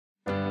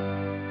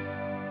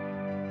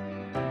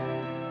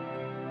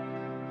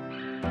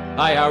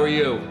Hi, how are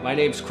you? My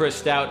name's Chris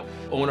Stout,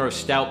 owner of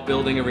Stout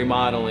Building and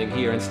Remodeling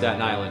here in Staten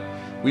Island.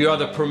 We are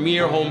the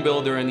premier home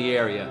builder in the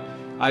area.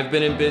 I've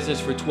been in business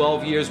for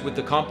 12 years with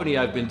the company.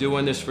 I've been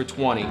doing this for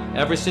 20.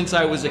 Ever since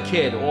I was a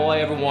kid, all I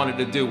ever wanted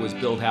to do was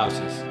build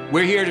houses.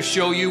 We're here to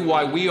show you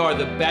why we are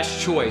the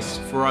best choice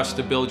for us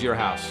to build your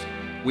house.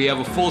 We have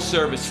a full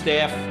service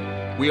staff.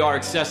 We are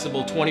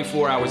accessible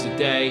 24 hours a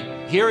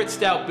day. Here at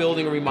Stout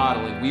Building and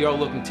Remodeling, we are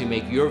looking to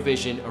make your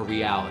vision a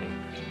reality.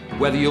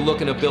 Whether you're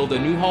looking to build a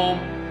new home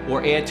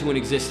or add to an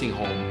existing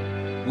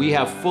home, we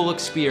have full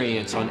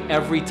experience on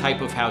every type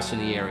of house in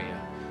the area.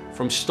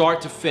 From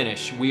start to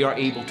finish, we are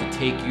able to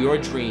take your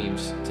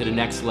dreams to the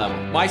next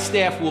level. My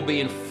staff will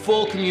be in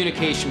full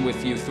communication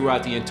with you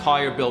throughout the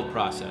entire build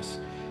process.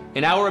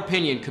 In our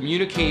opinion,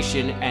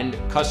 communication and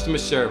customer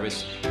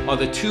service are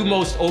the two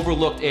most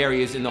overlooked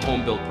areas in the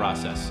home build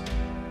process.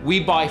 We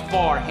by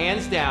far,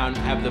 hands down,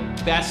 have the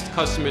best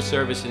customer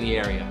service in the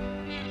area.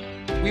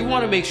 We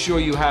want to make sure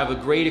you have a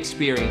great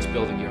experience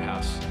building your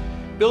house.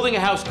 Building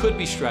a house could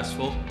be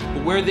stressful,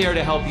 but we're there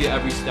to help you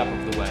every step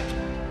of the way.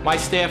 My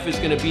staff is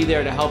going to be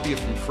there to help you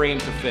from frame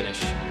to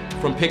finish.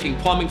 From picking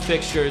plumbing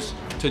fixtures,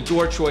 to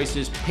door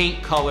choices,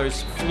 paint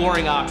colors,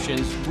 flooring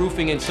options,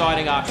 roofing and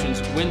siding options,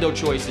 window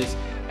choices.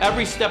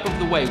 Every step of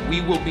the way,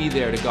 we will be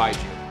there to guide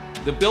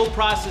you. The build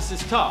process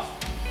is tough.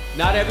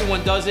 Not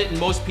everyone does it, and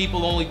most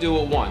people only do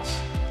it once.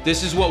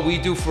 This is what we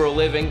do for a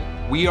living.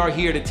 We are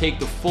here to take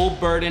the full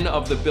burden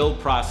of the build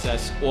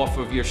process off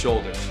of your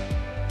shoulders.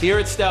 Here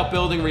at Stout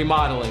Building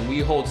Remodeling, we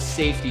hold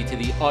safety to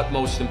the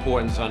utmost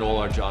importance on all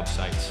our job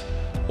sites.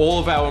 All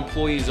of our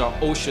employees are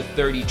OSHA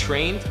 30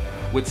 trained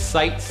with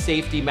site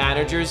safety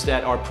managers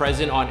that are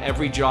present on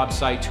every job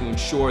site to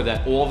ensure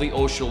that all the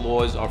OSHA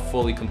laws are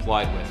fully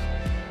complied with.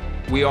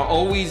 We are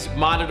always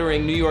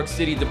monitoring New York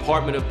City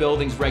Department of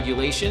Buildings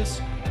regulations,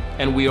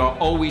 and we are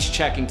always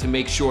checking to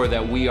make sure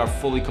that we are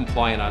fully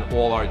compliant on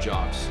all our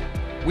jobs.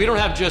 We don't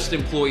have just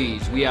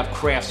employees, we have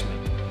craftsmen.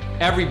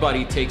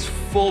 Everybody takes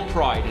full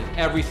pride in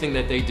everything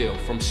that they do,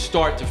 from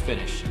start to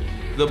finish.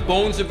 The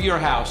bones of your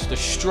house, the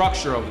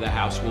structure of the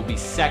house, will be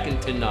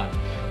second to none.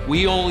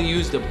 We only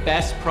use the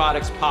best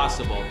products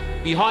possible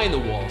behind the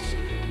walls.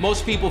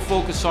 Most people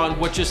focus on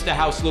what just the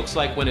house looks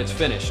like when it's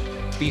finished.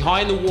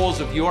 Behind the walls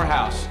of your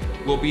house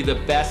will be the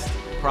best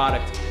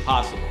product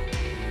possible.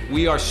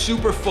 We are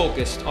super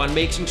focused on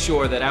making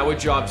sure that our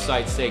job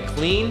sites stay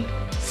clean,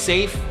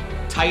 safe,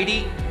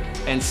 tidy,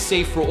 and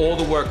safe for all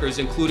the workers,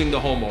 including the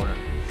homeowner.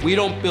 We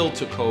don't build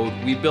to code,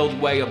 we build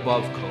way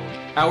above code.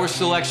 Our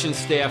selection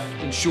staff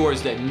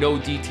ensures that no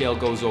detail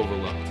goes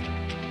overlooked.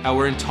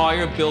 Our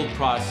entire build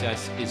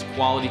process is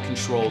quality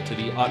control to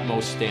the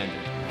utmost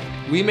standard.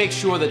 We make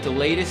sure that the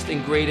latest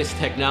and greatest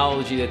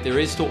technology that there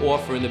is to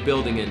offer in the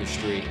building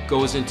industry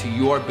goes into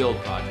your build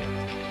project.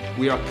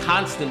 We are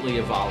constantly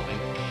evolving,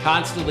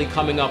 constantly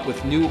coming up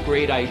with new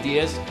great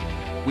ideas.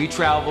 We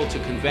travel to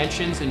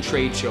conventions and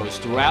trade shows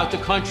throughout the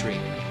country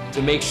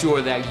to make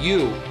sure that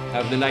you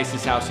have the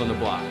nicest house on the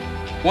block.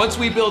 Once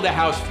we build a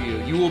house for you,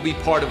 you will be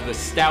part of the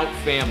Stout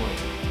family.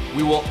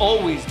 We will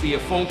always be a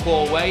phone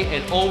call away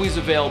and always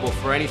available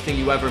for anything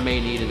you ever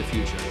may need in the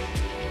future.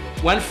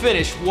 When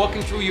finished,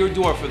 walking through your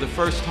door for the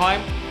first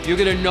time, you're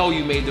gonna know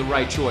you made the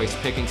right choice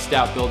picking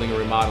Stout Building and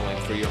Remodeling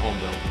for your home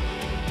build.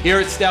 Here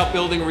at Stout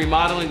Building and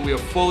Remodeling, we are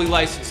fully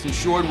licensed and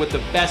insured with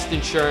the best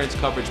insurance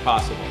coverage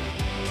possible.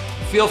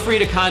 Feel free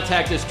to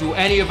contact us through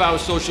any of our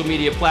social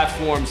media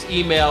platforms,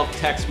 email,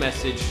 text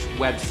message,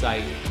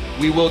 website.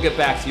 We will get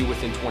back to you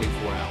within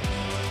 24 hours.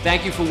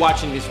 Thank you for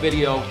watching this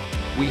video.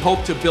 We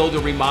hope to build or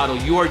remodel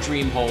your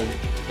dream home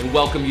and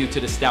welcome you to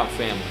the Stout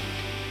family.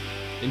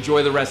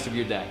 Enjoy the rest of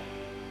your day.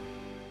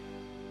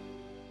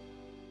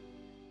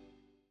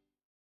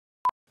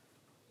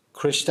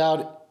 Chris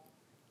Stout,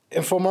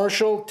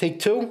 infomercial, take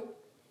two.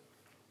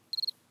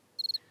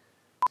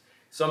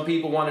 Some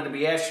people wanted to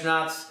be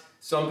astronauts.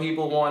 Some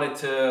people wanted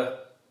to...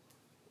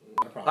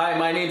 Hi,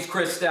 my name's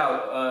Chris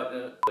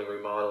Stout.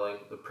 Remodeling,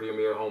 the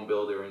premier home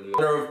builder in the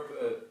owner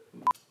of...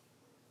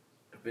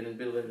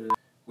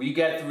 We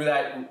get through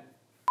that.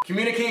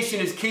 Communication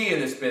is key in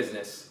this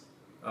business.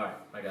 All right,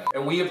 I got it.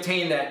 And we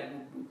obtain that.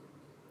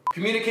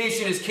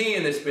 Communication is key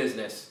in this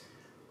business.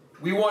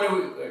 We want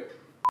to...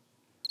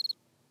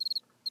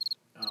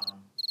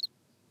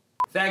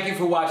 Thank you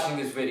for watching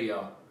this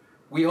video.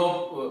 We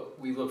hope...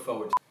 we look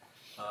forward to...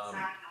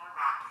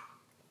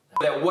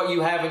 that what you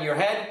have in your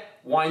head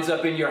winds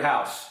up in your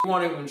house. You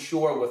want to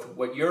ensure with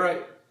what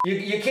you're...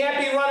 You can't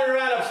be running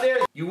around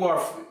upstairs. You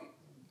are...